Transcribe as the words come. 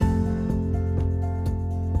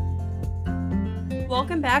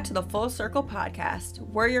Welcome back to the Full Circle Podcast.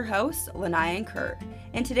 We're your hosts, Lanaya and Kurt.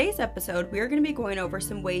 In today's episode, we are going to be going over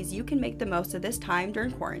some ways you can make the most of this time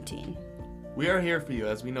during quarantine. We are here for you,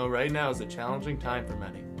 as we know right now is a challenging time for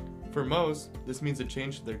many. For most, this means a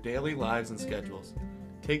change to their daily lives and schedules.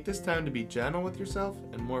 Take this time to be gentle with yourself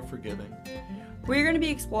and more forgiving. We're going to be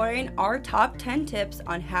exploring our top 10 tips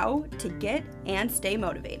on how to get and stay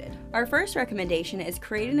motivated. Our first recommendation is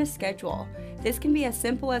creating a schedule. This can be as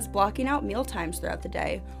simple as blocking out meal times throughout the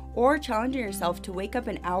day or challenging yourself to wake up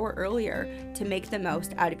an hour earlier to make the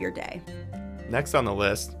most out of your day. Next on the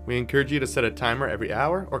list, we encourage you to set a timer every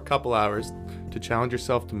hour or couple hours to challenge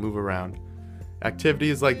yourself to move around.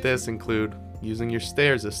 Activities like this include using your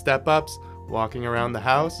stairs as step-ups, walking around the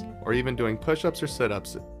house, or even doing push-ups or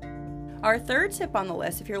sit-ups. Our third tip on the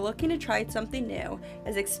list, if you're looking to try something new,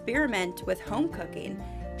 is experiment with home cooking.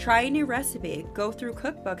 Try a new recipe, go through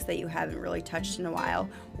cookbooks that you haven't really touched in a while,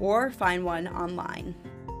 or find one online.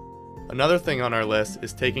 Another thing on our list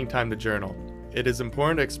is taking time to journal. It is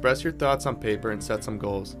important to express your thoughts on paper and set some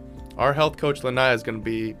goals. Our health coach Lanaya is going to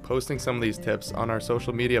be posting some of these tips on our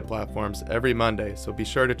social media platforms every Monday, so be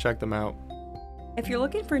sure to check them out. If you're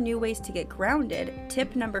looking for new ways to get grounded,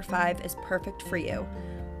 tip number 5 is perfect for you.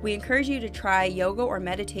 We encourage you to try yoga or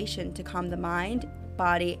meditation to calm the mind,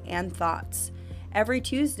 body, and thoughts. Every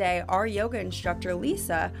Tuesday, our yoga instructor,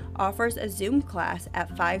 Lisa, offers a Zoom class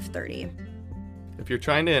at 5:30. If you're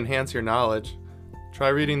trying to enhance your knowledge, try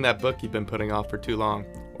reading that book you've been putting off for too long.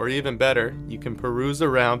 Or even better, you can peruse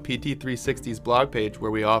around PT360's blog page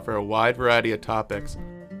where we offer a wide variety of topics.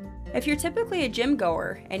 If you're typically a gym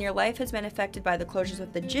goer and your life has been affected by the closures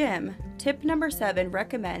of the gym, tip number 7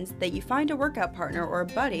 recommends that you find a workout partner or a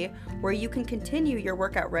buddy where you can continue your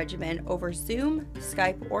workout regimen over Zoom,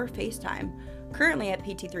 Skype, or FaceTime. Currently at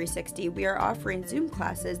PT360, we are offering Zoom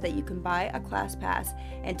classes that you can buy a class pass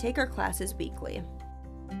and take our classes weekly.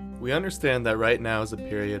 We understand that right now is a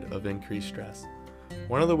period of increased stress.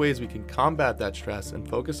 One of the ways we can combat that stress and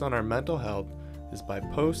focus on our mental health is by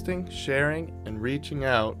posting, sharing, and reaching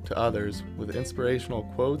out to others with inspirational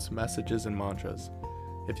quotes, messages, and mantras.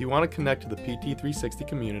 If you want to connect to the PT360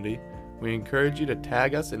 community, we encourage you to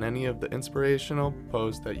tag us in any of the inspirational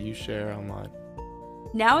posts that you share online.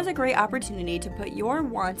 Now is a great opportunity to put your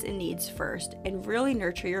wants and needs first and really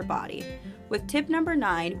nurture your body. With tip number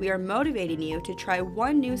 9, we are motivating you to try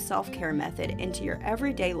one new self-care method into your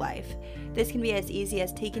everyday life. This can be as easy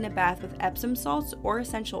as taking a bath with Epsom salts or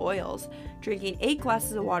essential oils, drinking 8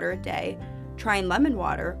 glasses of water a day, trying lemon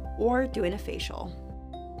water, or doing a facial.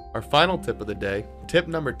 Our final tip of the day, tip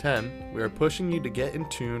number 10, we are pushing you to get in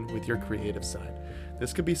tune with your creative side.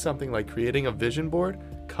 This could be something like creating a vision board,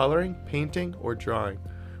 coloring, painting, or drawing,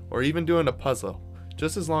 or even doing a puzzle,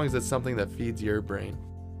 just as long as it's something that feeds your brain.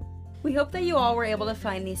 We hope that you all were able to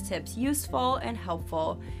find these tips useful and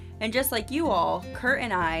helpful. And just like you all, Kurt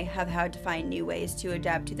and I have had to find new ways to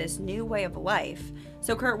adapt to this new way of life.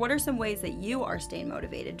 So Kurt, what are some ways that you are staying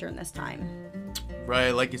motivated during this time?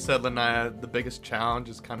 Right, like you said, Lanaya, the biggest challenge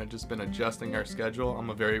has kind of just been adjusting our schedule.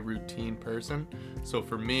 I'm a very routine person. So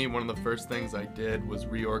for me, one of the first things I did was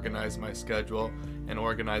reorganize my schedule and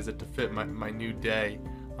organize it to fit my new day.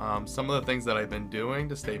 Some of the things that I've been doing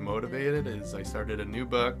to stay motivated is I started a new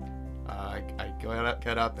book. I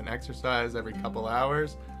get up and exercise every couple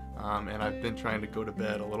hours, and I've been trying to go to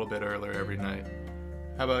bed a little bit earlier every night.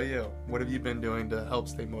 How about you? What have you been doing to help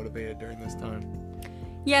stay motivated during this time?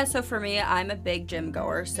 Yeah, so for me, I'm a big gym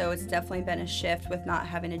goer, so it's definitely been a shift with not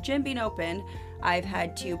having a gym being open. I've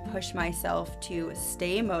had to push myself to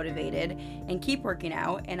stay motivated and keep working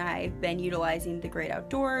out, and I've been utilizing the great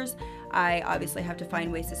outdoors. I obviously have to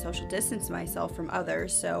find ways to social distance myself from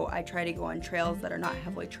others, so I try to go on trails that are not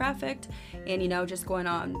heavily trafficked, and just going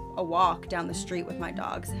on a walk down the street with my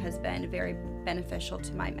dogs has been very beneficial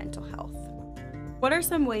to my mental health. What are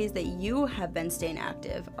some ways that you have been staying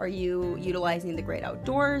active? Are you utilizing the great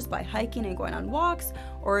outdoors by hiking and going on walks,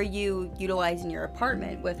 or are you utilizing your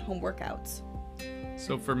apartment with home workouts?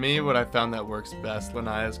 So for me, what I found that works best,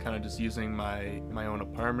 Lanaya, is kind of just using my own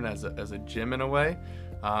apartment as a gym in a way.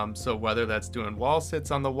 So whether that's doing wall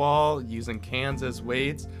sits on the wall, using cans as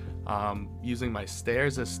weights, using my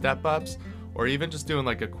stairs as step-ups, or even just doing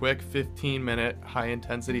like a quick 15-minute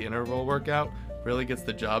high-intensity interval workout, really gets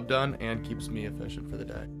the job done and keeps me efficient for the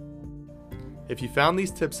day. If you found these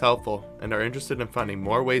tips helpful and are interested in finding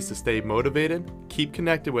more ways to stay motivated, keep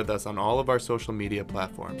connected with us on all of our social media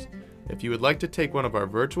platforms. If you would like to take one of our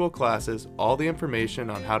virtual classes, all the information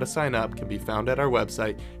on how to sign up can be found at our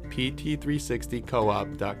website,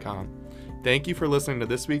 pt360coop.com. Thank you for listening to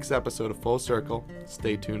this week's episode of Full Circle.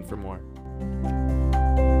 Stay tuned for more.